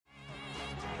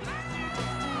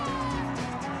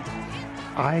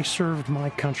I served my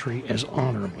country as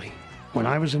honorably when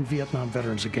I was in Vietnam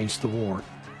Veterans Against the War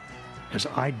as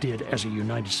I did as a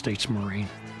United States Marine.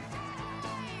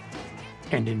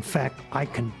 And in fact, I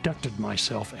conducted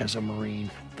myself as a Marine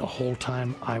the whole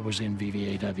time I was in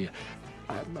VVAW.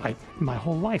 My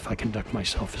whole life I conduct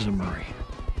myself as a Marine.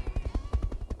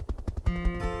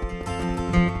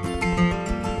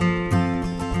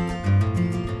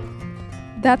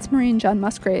 That's Marine John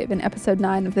Musgrave in Episode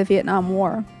 9 of the Vietnam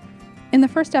War. In the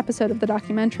first episode of the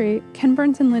documentary, Ken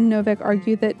Burns and Lynn Novick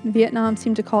argue that Vietnam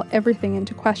seemed to call everything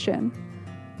into question.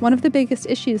 One of the biggest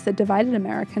issues that divided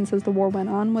Americans as the war went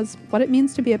on was what it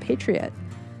means to be a patriot.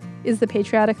 Is the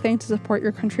patriotic thing to support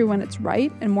your country when it's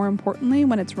right, and more importantly,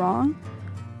 when it's wrong?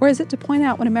 Or is it to point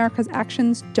out when America's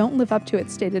actions don't live up to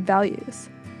its stated values?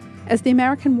 As the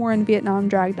American war in Vietnam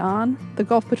dragged on, the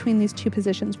gulf between these two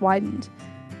positions widened.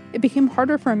 It became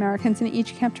harder for Americans in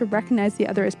each camp to recognize the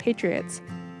other as patriots,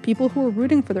 people who were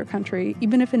rooting for their country,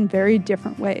 even if in very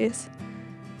different ways.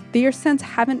 The years since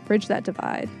haven't bridged that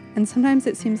divide, and sometimes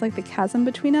it seems like the chasm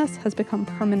between us has become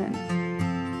permanent.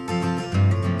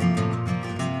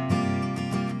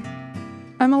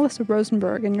 I'm Alyssa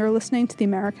Rosenberg, and you're listening to The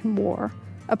American War,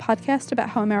 a podcast about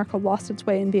how America lost its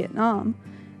way in Vietnam,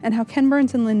 and how Ken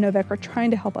Burns and Lynn Novick are trying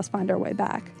to help us find our way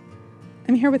back.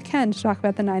 I'm here with Ken to talk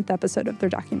about the 9th episode of their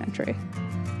documentary.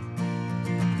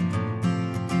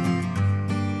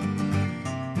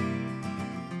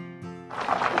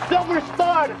 Silver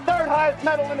Star, the third highest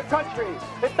medal in the country.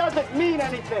 It doesn't mean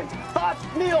anything. Bob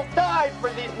Neal died for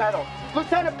these medals.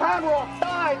 Lieutenant Pomeroy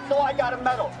died, so I got a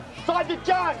medal. Sergeant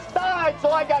Johns died, so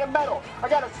I got a medal. I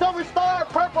got a Silver Star,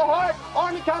 Purple Heart,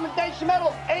 Army Commendation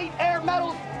Medal, 8 Air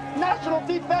Medals, National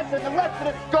Defense, and the rest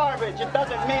of this garbage. It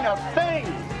doesn't mean a thing.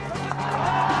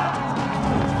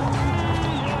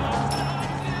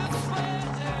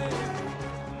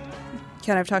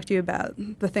 Ken, I've talked to you about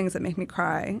the things that make me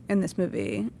cry in this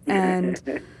movie, and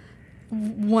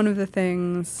one of the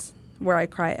things where I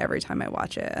cry every time I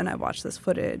watch it, and I've watched this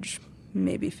footage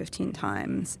maybe 15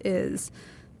 times, is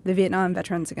the Vietnam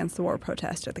Veterans Against the War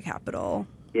protest at the Capitol,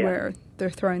 where they're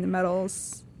throwing the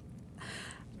medals.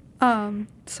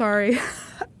 Sorry.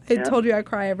 I told you I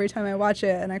cry every time I watch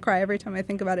it, and I cry every time I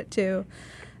think about it, too.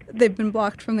 They've been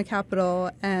blocked from the Capitol,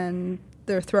 and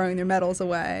they're throwing their medals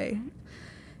away.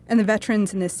 And the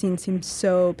veterans in this scene seem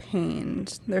so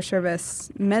pained. Their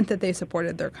service meant that they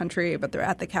supported their country, but they're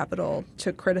at the Capitol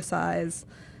to criticize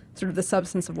sort of the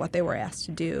substance of what they were asked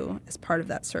to do as part of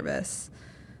that service.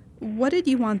 What did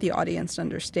you want the audience to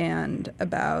understand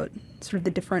about sort of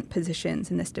the different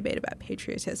positions in this debate about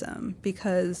patriotism?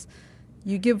 Because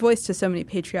you give voice to so many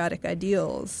patriotic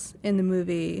ideals in the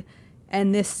movie,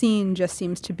 and this scene just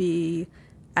seems to be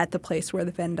at the place where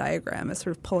the Venn diagram is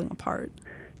sort of pulling apart.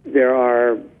 There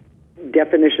are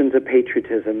definitions of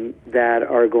patriotism that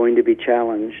are going to be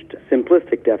challenged,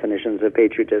 simplistic definitions of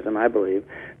patriotism, I believe,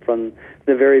 from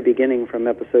the very beginning, from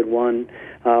episode 1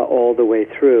 all the way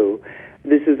through.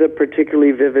 This is a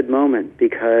particularly vivid moment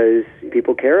because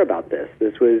people care about this.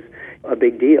 This was a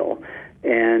big deal,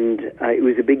 and it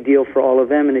was a big deal for all of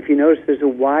them. And if you notice, there's a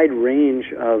wide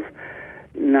range of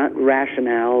not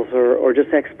rationales or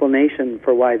just explanation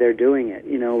for why they're doing it.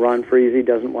 You know, Ron Freese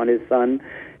doesn't want his son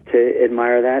to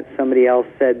admire that. Somebody else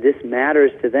said this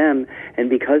matters to them, and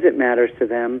because it matters to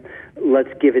them, let's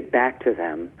give it back to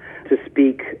them to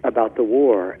speak about the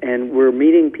war. And we're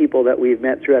meeting people that we've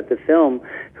met throughout the film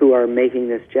who are making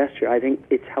this gesture. I think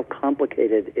it's how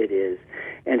complicated it is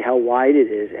and how wide it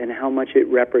is and how much it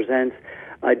represents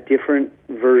a different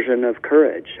version of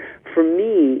courage. For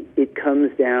me, it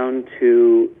comes down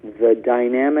to the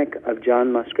dynamic of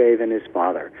John Musgrave and his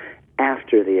father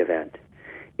after the event,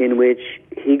 in which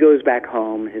he goes back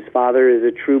home. His father is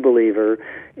a true believer,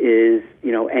 is,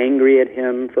 angry at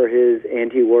him for his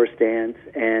anti-war stance,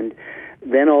 and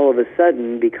then all of a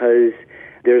sudden, because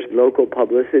there's local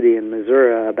publicity in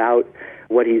Missouri about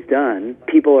what he's done,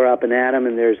 people are up and at him,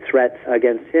 and there's threats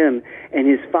against him, and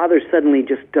his father suddenly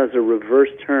just does a reverse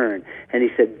turn, and he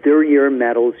said, they're your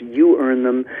medals, you earn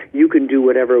them, you can do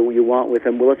whatever you want with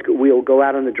them, we'll go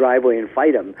out on the driveway and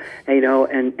fight them,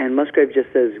 and Musgrave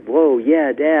just says, whoa,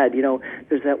 yeah, Dad,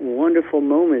 there's that wonderful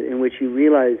moment in which you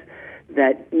realize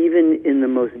that even in the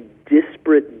most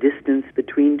disparate distance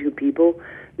between two people,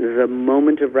 the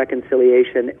moment of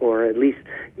reconciliation, or at least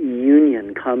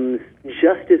union, comes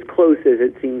just as close as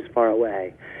it seems far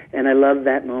away. And I love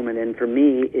that moment, and for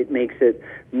me, it makes it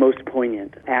most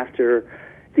poignant. After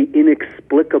the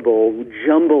inexplicable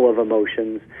jumble of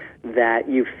emotions that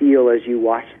you feel as you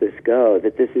watch this go,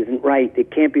 that this isn't right,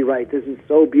 it can't be right, this is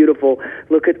so beautiful,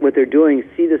 look at what they're doing,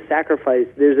 see the sacrifice,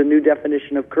 there's a new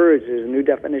definition of courage, there's a new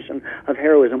definition of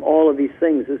heroism, all of these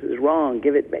things, this is wrong,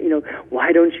 give it,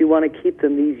 why don't you want to keep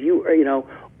them,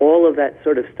 all of that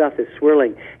sort of stuff is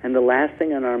swirling, and the last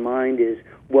thing on our mind is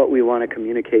what we want to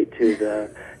communicate to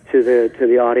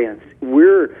the audience.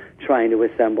 We're trying to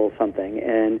assemble something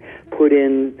and put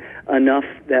in enough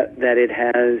that it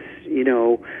has,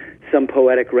 some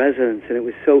poetic resonance. And it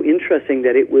was so interesting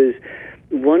that it was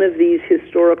one of these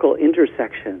historical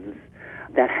intersections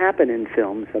that happen in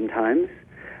film sometimes,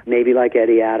 maybe like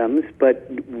Eddie Adams, but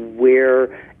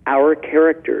where our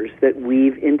characters that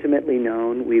we've intimately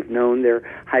known, we've known their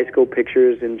high school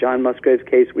pictures. In John Musgrave's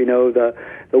case, we know the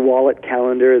wallet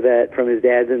calendar that from his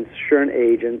dad's insurance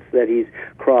agents that he's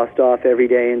crossed off every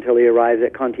day until he arrives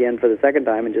at Compiègne for the second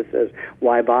time and just says,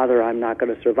 why bother, I'm not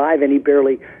going to survive. And he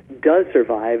barely does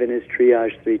survive in his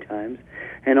triage 3 times.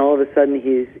 And all of a sudden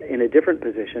he's in a different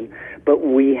position. But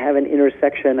we have an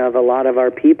intersection of a lot of our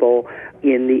people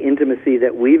in the intimacy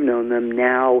that we've known them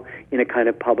now in a kind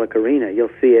of public arena. You'll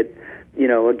see it,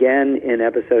 again in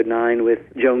episode 9 with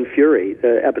Joan Fury.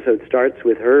 The episode starts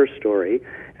with her story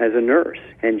as a nurse,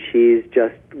 and she's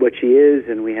just what she is,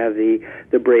 and we have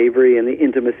the bravery and the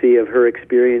intimacy of her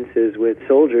experiences with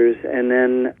soldiers, and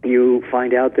then you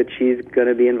find out that she's going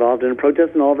to be involved in a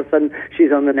protest, and all of a sudden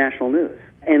she's on the national news.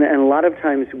 And a lot of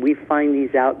times we find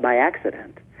these out by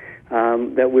accident,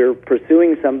 that we're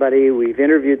pursuing somebody, we've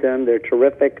interviewed them, they're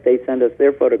terrific, they send us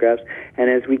their photographs, and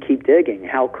as we keep digging,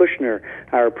 Hal Kushner,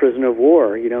 our prisoner of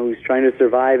war, who's trying to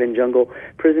survive in jungle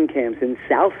prison camps in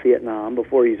South Vietnam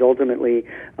before he's ultimately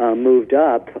moved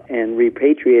up and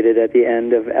repatriated at the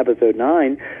end of episode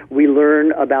 9, we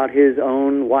learn about his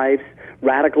own wife's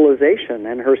radicalization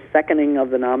and her seconding of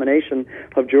the nomination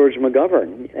of George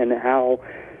McGovern, and how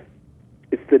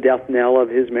it's the death knell of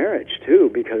his marriage,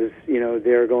 too, because,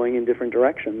 they're going in different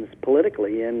directions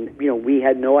politically. And, we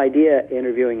had no idea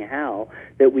interviewing Hal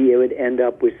that we would end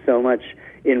up with so much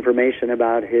information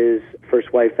about his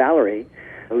first wife, Valerie,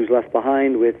 who's left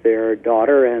behind with their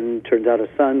daughter and turns out a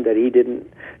son that he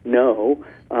didn't know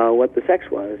what the sex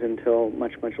was until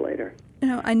much, much later.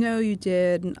 I know you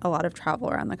did a lot of travel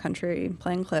around the country,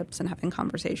 playing clips and having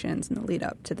conversations in the lead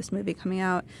up to this movie coming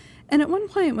out. And at one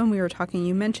point when we were talking,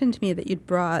 you mentioned to me that you'd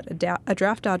brought a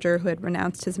draft dodger who had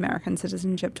renounced his American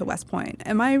citizenship to West Point.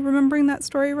 Am I remembering that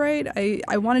story right?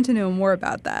 I wanted to know more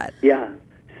about that. Yeah.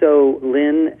 So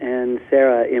Lynn and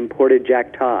Sarah imported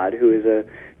Jack Todd, who is a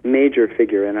major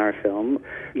figure in our film.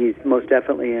 He's most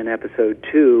definitely in episode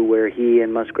 2, where he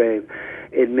and Musgrave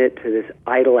admit to this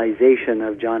idolization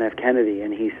of John F. Kennedy,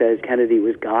 and he says Kennedy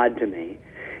was God to me.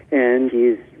 And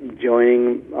he's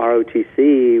joining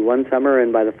ROTC one summer,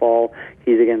 and by the fall,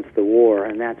 he's against the war.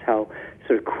 And that's how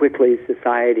sort of quickly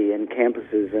society and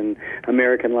campuses and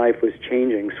American life was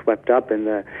changing, swept up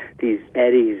in these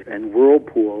eddies and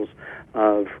whirlpools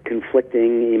of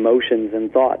conflicting emotions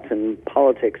and thoughts and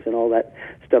politics and all that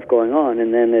stuff going on.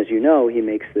 And then, as you know, he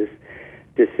makes this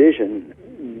decision.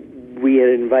 We had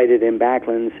invited him back,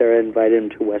 Lynn and Sarah invited him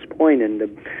to West Point, and the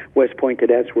West Point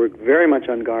cadets were very much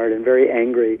on guard and very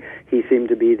angry. He seemed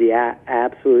to be the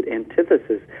absolute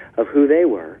antithesis of who they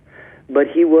were. But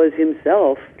he was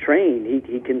himself trained.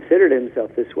 He considered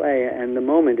himself this way, and the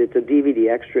moment, it's a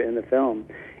DVD extra in the film,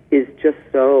 is just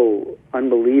so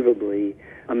unbelievably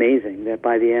amazing that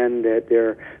by the end that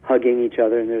they're hugging each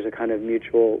other and there's a kind of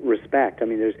mutual respect. I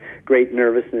mean, there's great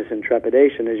nervousness and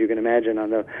trepidation, as you can imagine,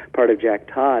 on the part of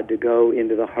Jack Todd to go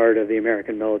into the heart of the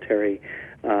American military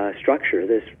structure,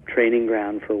 this training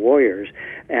ground for warriors,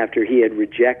 after he had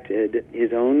rejected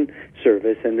his own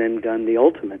service and then done the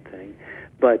ultimate thing.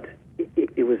 But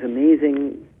it was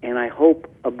amazing, and I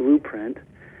hope a blueprint,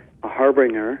 a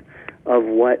harbinger of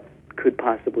what could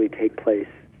possibly take place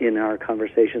in our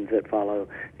conversations that follow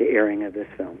the airing of this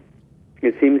film.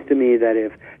 It seems to me that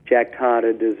if Jack Todd,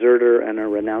 a deserter and a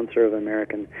renouncer of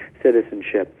American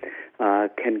citizenship,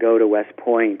 can go to West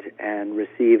Point and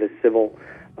receive a civil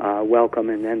welcome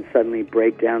and then suddenly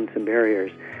break down some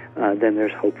barriers, then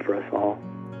there's hope for us all.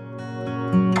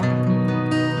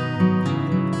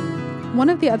 One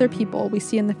of the other people we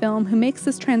see in the film who makes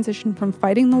this transition from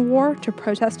fighting the war to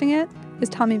protesting it is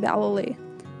Tommy Vallely.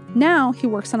 Now he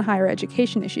works on higher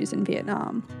education issues in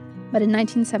Vietnam. But in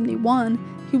 1971,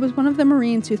 he was one of the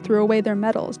Marines who threw away their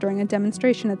medals during a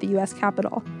demonstration at the U.S.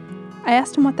 Capitol. I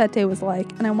asked him what that day was like,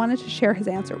 and I wanted to share his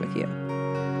answer with you.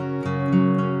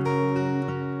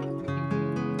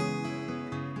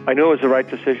 I knew it was the right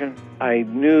decision. I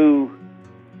knew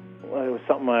it was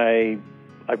something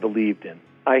I believed in.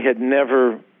 I had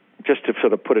never, just to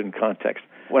sort of put it in context,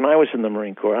 when I was in the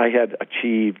Marine Corps, I had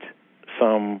achieved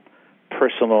some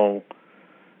personal,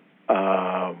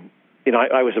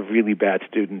 I was a really bad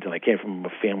student, and I came from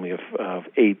a family of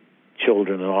 8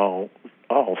 children, and all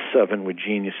 7 were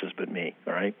geniuses but me,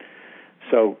 all right?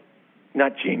 So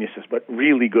not geniuses, but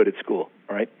really good at school,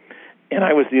 all right? And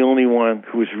I was the only one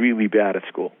who was really bad at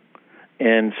school.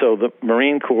 And so the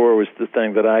Marine Corps was the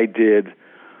thing that I did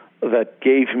that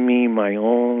gave me my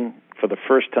own, for the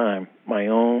first time, my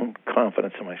own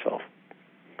confidence in myself.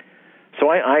 So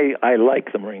I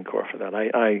like the Marine Corps for that.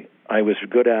 I was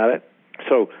good at it.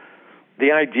 So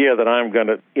the idea that I'm going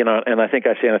to, and I think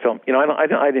I say in the film,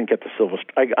 I didn't get the Silver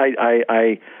Star.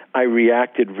 I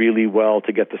reacted really well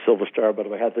to get the Silver Star, but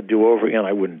if I had to do over again,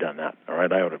 I wouldn't have done that. All right,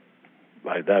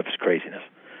 that was craziness,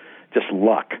 just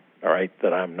luck. All right,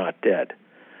 that I'm not dead.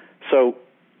 So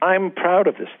I'm proud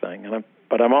of this thing,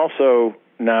 but I'm also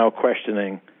now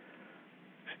questioning,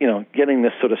 getting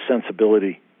this sort of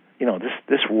sensibility.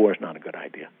 This war is not a good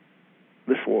idea.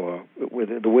 This war,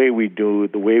 with the way we do,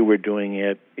 the way we're doing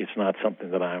it, it's not something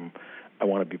that I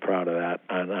want to be proud of that,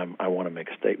 and I want to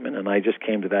make a statement. And I just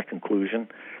came to that conclusion.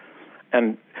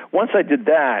 And once I did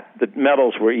that, the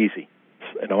medals were easy.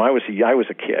 I was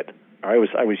a kid. I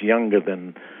was younger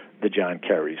than the John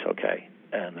Kerrys, okay,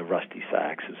 and the Rusty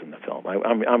Saxes in the film.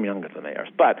 I'm younger than they are.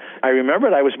 But I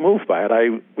remembered I was moved by it.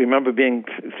 I remember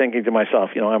thinking to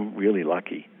myself, I'm really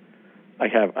lucky.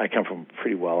 I come from a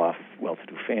pretty well-off,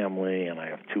 well-to-do family, and I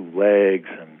have 2 legs,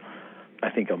 and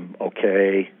I think I'm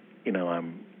okay.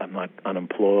 I'm not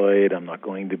unemployed. I'm not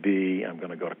going to be. I'm going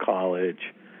to go to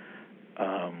college.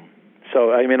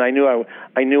 So I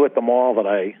knew at the mall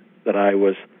that I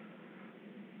was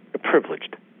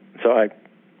privileged. So I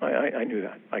knew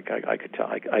that. I could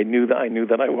tell. I knew that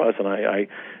I was, and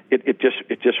it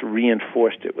just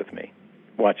reinforced it with me,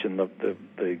 watching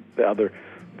the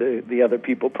other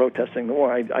people protesting the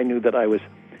war. I knew that I was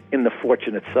in the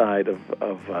fortunate side of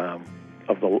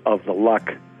the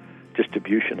luck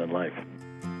distribution in life.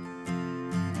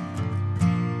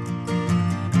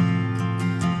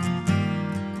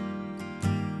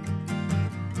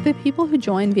 The people who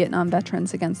joined Vietnam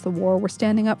veterans against the war were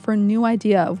standing up for a new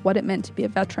idea of what it meant to be a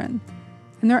veteran,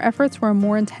 and their efforts were a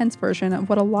more intense version of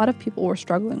what a lot of people were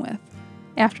struggling with.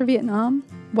 After Vietnam,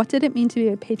 what did it mean to be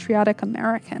a patriotic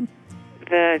American?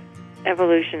 The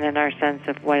evolution in our sense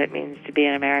of what it means to be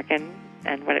an American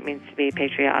and what it means to be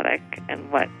patriotic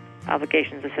and what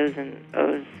obligations a citizen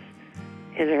owes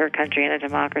his or her country in a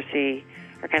democracy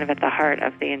are kind of at the heart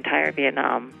of the entire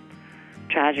Vietnam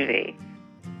tragedy.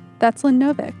 That's Lynn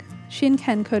Novick. She and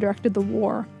Ken co-directed The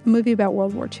War, a movie about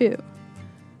World War II.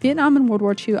 Vietnam and World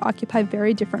War II occupy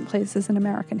very different places in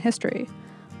American history,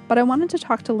 but I wanted to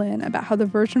talk to Lynn about how the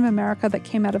version of America that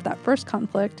came out of that first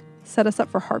conflict set us up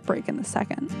for heartbreak in the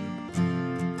second.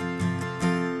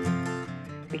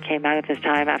 We came out at this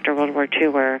time after World War II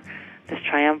where this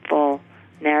triumphal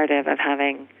narrative of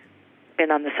having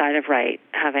been on the side of right,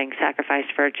 having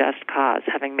sacrificed for a just cause,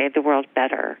 having made the world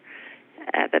better,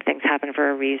 that things happen for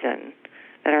a reason,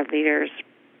 that our leaders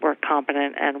were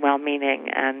competent and well-meaning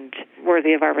and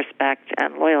worthy of our respect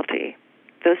and loyalty.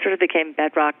 Those sort of became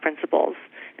bedrock principles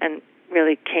and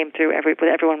really came through with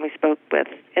everyone we spoke with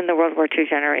in the World War II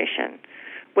generation,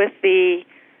 with the,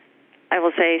 I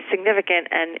will say, significant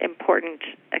and important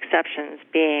exceptions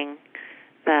being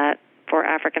that for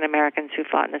African Americans who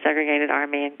fought in a segregated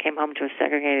army and came home to a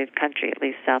segregated country, at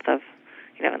least south of,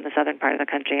 in the southern part of the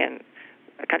country, and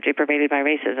a country pervaded by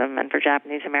racism, and for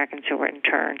Japanese Americans who were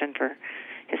interned, and for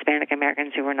Hispanic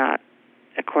Americans who were not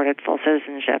accorded full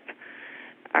citizenship,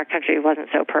 our country wasn't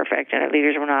so perfect, and our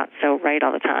leaders were not so right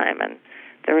all the time, and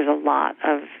there was a lot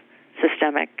of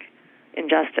systemic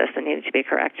injustice that needed to be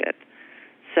corrected.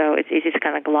 So it's easy to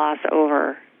kind of gloss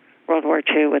over World War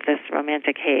II with this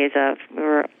romantic haze of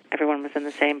everyone was in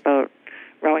the same boat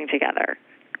rowing together.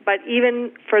 But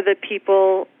even for the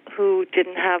people who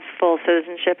didn't have full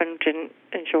citizenship and didn't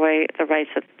enjoy the rights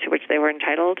to which they were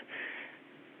entitled,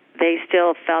 they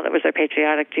still felt it was their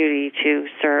patriotic duty to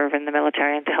serve in the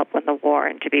military and to help win the war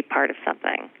and to be part of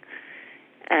something.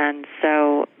 And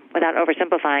so, without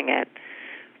oversimplifying it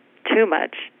too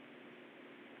much,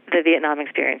 the Vietnam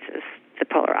experience is the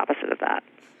polar opposite of that.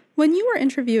 When you were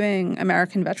interviewing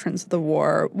American veterans of the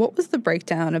war, what was the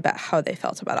breakdown about how they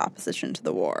felt about opposition to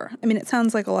the war? I mean, it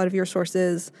sounds like a lot of your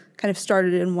sources kind of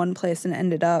started in one place and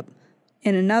ended up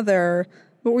in another,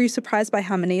 but were you surprised by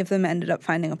how many of them ended up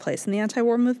finding a place in the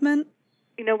anti-war movement?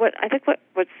 You know what? I think what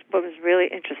was really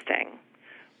interesting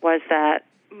was that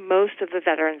most of the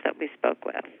veterans that we spoke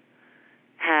with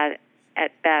had,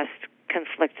 at best,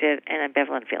 conflicted and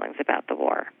ambivalent feelings about the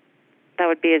war. that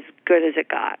would be as good as it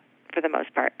got for the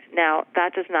most part. Now,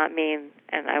 that does not mean,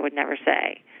 and I would never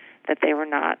say, that they were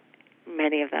not,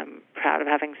 many of them, proud of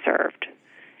having served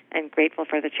and grateful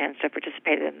for the chance to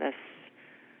participate in this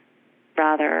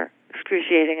rather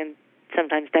excruciating and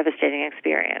sometimes devastating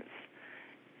experience,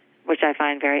 which I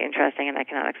find very interesting and I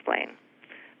cannot explain.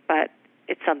 But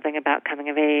it's something about coming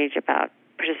of age, about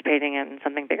participating in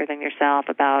something bigger than yourself,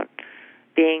 about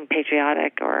being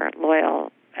patriotic or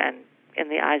loyal and in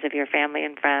the eyes of your family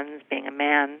and friends, being a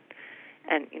man,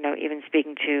 and, you know, even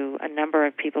speaking to a number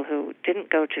of people who didn't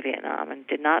go to Vietnam and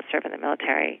did not serve in the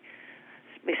military,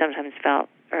 we sometimes felt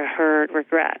or heard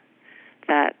regret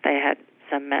that they had,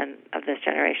 some men of this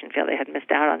generation feel they had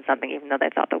missed out on something even though they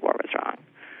thought the war was wrong.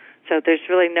 So there's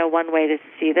really no one way to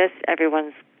see this.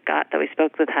 Everyone's got, that we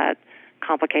spoke with, had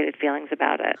complicated feelings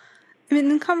about it. I mean,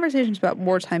 in conversations about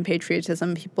wartime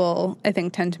patriotism, people, I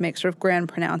think, tend to make sort of grand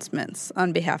pronouncements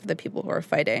on behalf of the people who are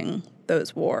fighting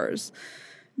those wars.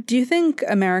 Do you think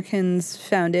Americans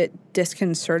found it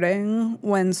disconcerting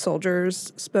when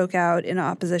soldiers spoke out in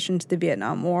opposition to the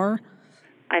Vietnam War?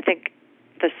 I think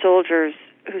the soldiers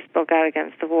who spoke out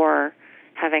against the war,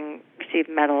 having received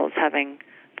medals, having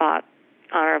fought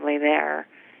honorably there,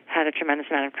 had a tremendous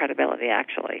amount of credibility,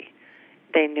 actually.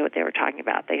 They knew what they were talking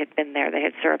about. They had been there. They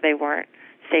had served. They weren't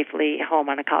safely home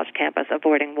on a college campus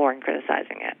avoiding war and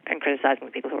criticizing it and criticizing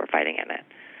the people who were fighting in it.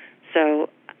 So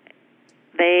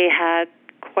they had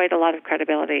quite a lot of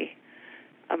credibility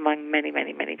among many,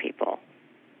 many, many people.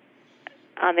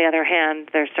 On the other hand,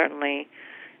 there's certainly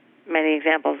many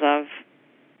examples of,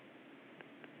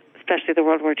 especially the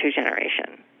World War II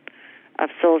generation, of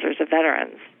soldiers, of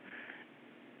veterans,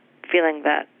 feeling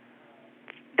that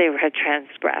they had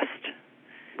transgressed.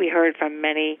 We heard from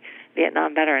many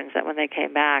Vietnam veterans that when they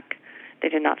came back, they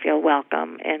did not feel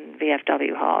welcome in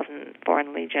VFW halls and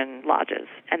Foreign Legion lodges,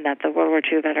 and that the World War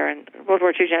II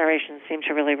generation seemed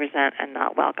to really resent and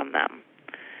not welcome them.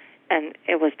 And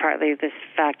it was partly this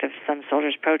fact of some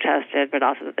soldiers protested, but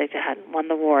also that they hadn't won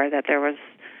the war, that there was,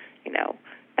 you know,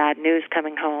 bad news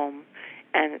coming home,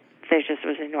 and there just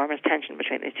was enormous tension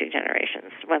between these two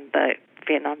generations when the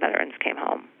Vietnam veterans came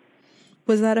home.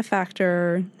 Was that a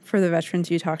factor for the veterans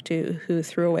you talked to who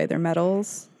threw away their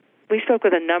medals? We spoke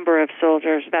with a number of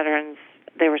soldiers, veterans.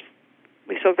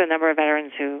 We spoke with a number of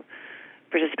veterans who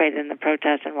participated in the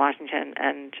protest in Washington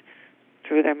and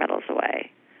threw their medals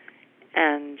away.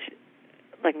 And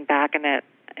looking back on it,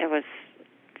 it was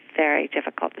very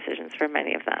difficult decisions for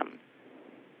many of them.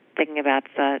 Thinking about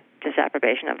the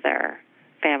disapprobation of their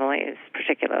families,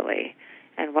 particularly,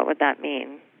 and what would that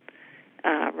mean?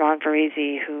 Ron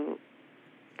Parisi, who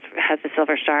had the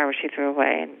Silver Star, which he threw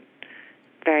away, and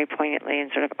very poignantly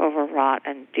and sort of overwrought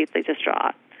and deeply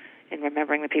distraught in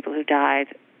remembering the people who died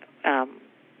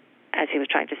as he was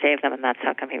trying to save them, and that's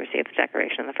how come he received the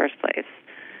decoration in the first place.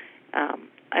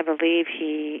 I believe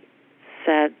he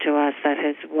said to us that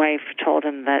his wife told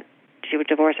him that she would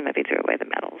divorce him if he threw away the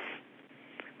medals,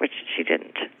 which she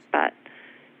didn't. But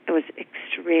it was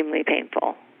extremely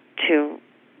painful to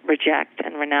reject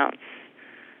and renounce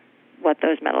what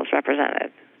those medals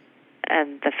represented.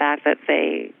 And the fact that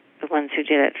the ones who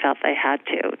did it, felt they had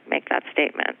to make that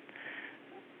statement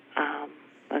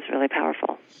was really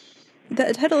powerful.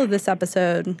 The title of this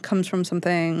episode comes from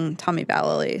something Tommy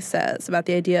Ballily says about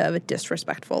the idea of a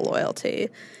disrespectful loyalty.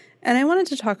 And I wanted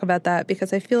to talk about that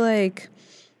because I feel like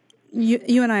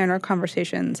you and I in our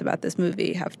conversations about this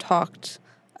movie have talked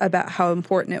about how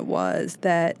important it was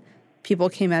that people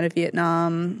came out of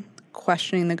Vietnam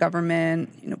questioning the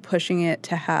government, pushing it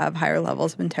to have higher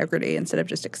levels of integrity instead of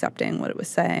just accepting what it was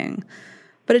saying.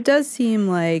 But it does seem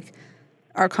like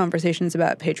our conversations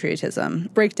about patriotism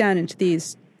break down into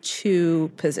these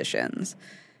two positions.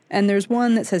 And there's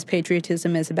one that says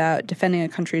patriotism is about defending a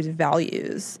country's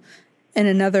values, and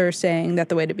another saying that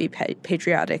the way to be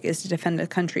patriotic is to defend a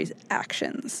country's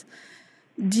actions.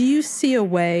 Do you see a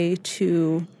way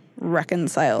to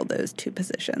reconcile those two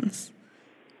positions?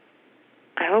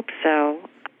 I hope so.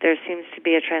 There seems to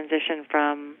be a transition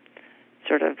from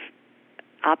sort of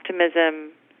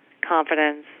optimism,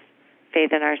 confidence,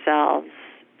 faith in ourselves,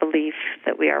 belief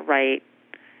that we are right,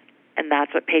 and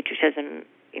that's what patriotism,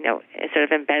 is sort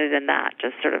of embedded in that,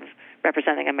 just sort of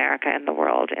representing America and the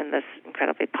world in this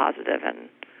incredibly positive and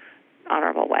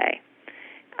honorable way.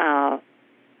 And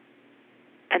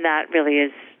that really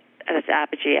is at its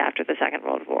apogee after the Second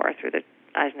World War through the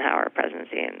Eisenhower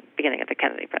presidency and beginning of the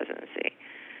Kennedy presidency.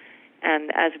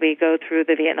 And as we go through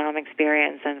the Vietnam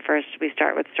experience, and first we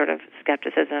start with sort of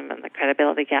skepticism and the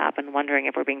credibility gap and wondering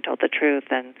if we're being told the truth,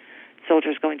 and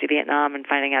soldiers going to Vietnam and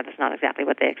finding out it's not exactly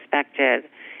what they expected,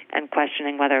 and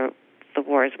questioning whether the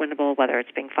war is winnable, whether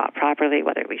it's being fought properly,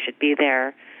 whether we should be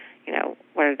there,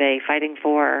 what are they fighting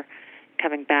for,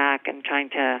 coming back and trying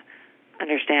to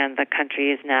understand the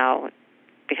country is now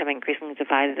becoming increasingly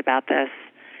divided about this.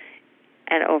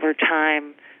 And over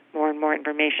time, more and more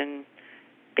information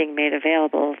being made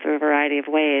available through a variety of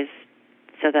ways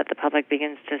so that the public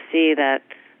begins to see that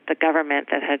the government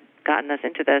that had gotten us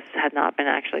into this had not been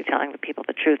actually telling the people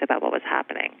the truth about what was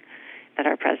happening, that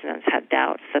our presidents had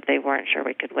doubts, that they weren't sure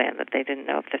we could win, that they didn't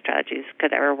know if the strategies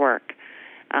could ever work,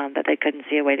 that they couldn't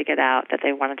see a way to get out, that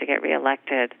they wanted to get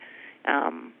reelected,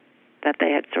 that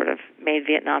they had sort of made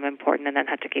Vietnam important and then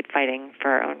had to keep fighting for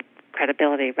our own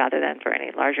credibility rather than for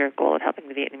any larger goal of helping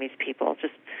the Vietnamese people.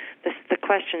 The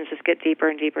questions just get deeper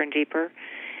and deeper and deeper.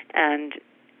 And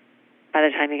by the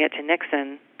time you get to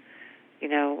Nixon,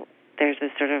 there's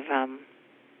this sort of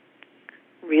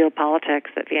real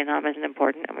politics that Vietnam isn't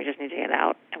important and we just need to get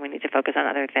out and we need to focus on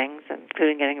other things,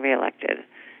 including getting reelected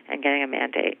and getting a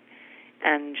mandate.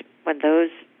 And when those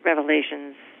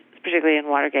revelations, particularly in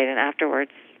Watergate and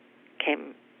afterwards,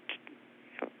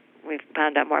 we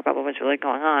found out more about what was really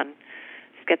going on,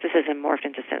 skepticism morphed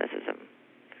into cynicism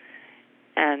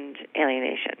and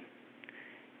alienation.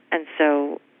 And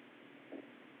so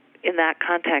in that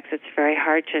context, it's very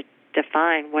hard to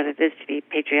define what it is to be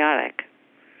patriotic.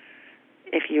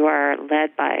 If you are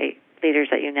led by leaders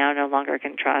that you now no longer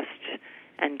can trust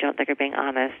and don't think are being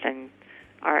honest and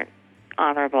aren't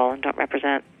honorable and don't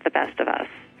represent the best of us.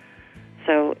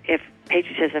 So if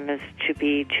patriotism is to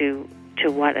be to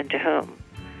what and to whom,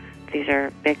 these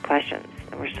are big questions,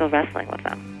 and we're still wrestling with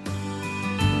them.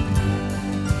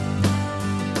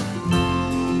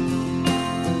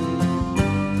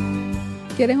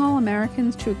 Getting all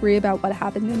Americans to agree about what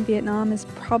happened in Vietnam is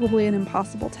probably an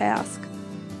impossible task.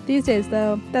 These days,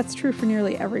 though, that's true for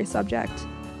nearly every subject.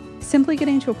 Simply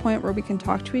getting to a point where we can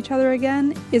talk to each other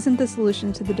again isn't the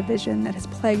solution to the division that has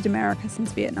plagued America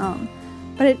since Vietnam,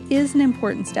 but it is an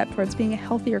important step towards being a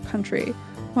healthier country,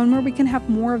 one where we can have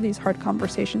more of these hard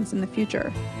conversations in the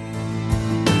future.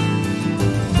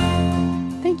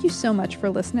 Thank you so much for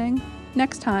listening.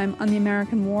 Next time on The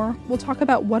American War, we'll talk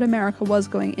about what America was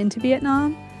going into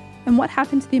Vietnam and what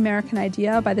happened to the American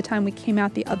idea by the time we came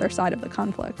out the other side of the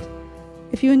conflict.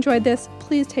 If you enjoyed this,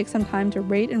 please take some time to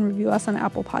rate and review us on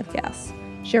Apple Podcasts,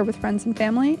 share with friends and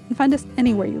family, and find us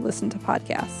anywhere you listen to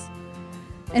podcasts.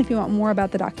 And if you want more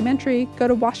about the documentary, go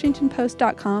to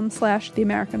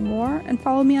WashingtonPost.com/TheAmericanWar and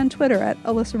follow me on Twitter at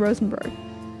Alyssa Rosenberg.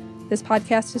 This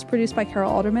podcast is produced by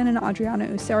Carol Alderman and Adriana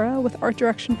Ucero with art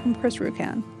direction from Chris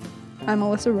Rucan. I'm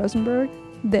Alyssa Rosenberg.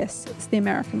 This is The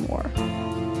American War.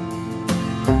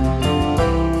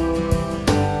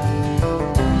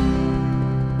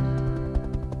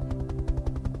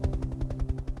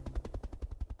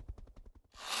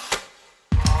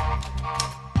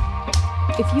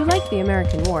 If you like The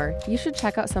American War, you should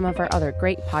check out some of our other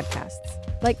great podcasts,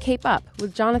 like Cape Up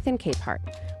with Jonathan Capehart,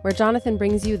 where Jonathan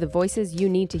brings you the voices you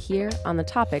need to hear on the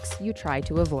topics you try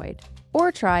to avoid.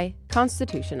 Or try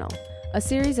Constitutional, a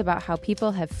series about how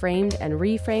people have framed and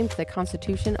reframed the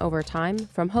Constitution over time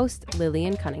from host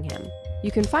Lillian Cunningham. You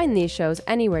can find these shows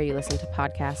anywhere you listen to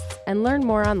podcasts and learn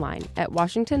more online at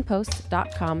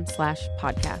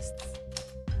WashingtonPost.com/podcasts.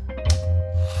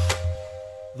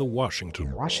 The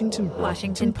Washington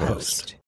Post.